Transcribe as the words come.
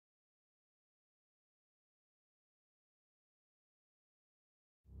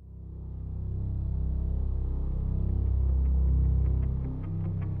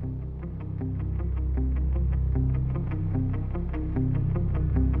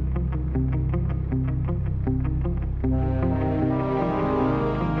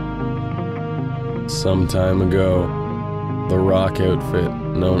Some time ago, the rock outfit,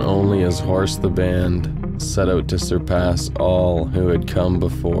 known only as Horse the Band, set out to surpass all who had come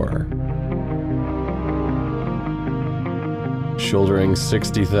before. Shouldering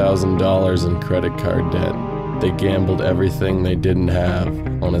 $60,000 in credit card debt, they gambled everything they didn't have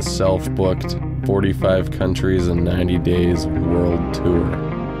on a self-booked 45 countries in 90 days world tour.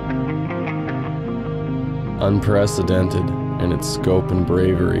 Unprecedented in its scope and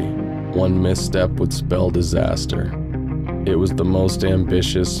bravery, one misstep would spell disaster. It was the most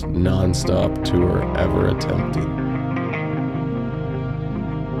ambitious, non-stop tour ever attempted.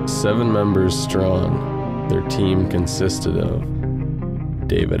 7 members strong, their team consisted of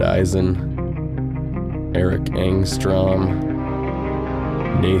David Eisen, Eric Engstrom,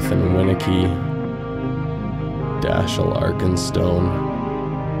 Nathan Winnicky, Dashiell Arkenstone,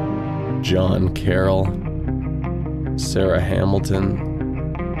 John Carroll, Sarah Hamilton,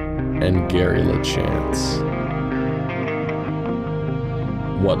 and Gary LaChance.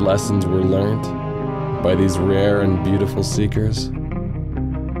 What lessons were learned by these rare and beautiful seekers?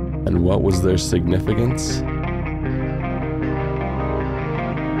 And what was their significance?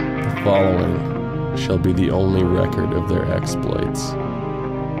 The following shall be the only record of their exploits.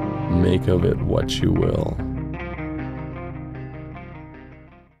 Make of it what you will.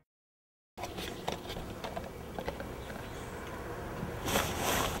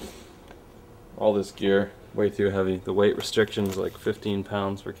 All this gear, way too heavy. The weight restriction is like 15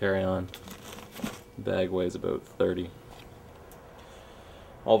 pounds for carry-on. The bag weighs about 30.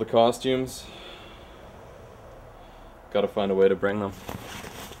 All the costumes, gotta find a way to bring them.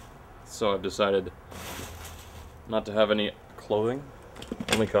 So I've decided not to have any clothing,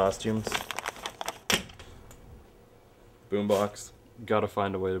 only costumes. Boombox, gotta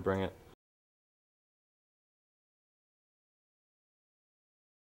find a way to bring it.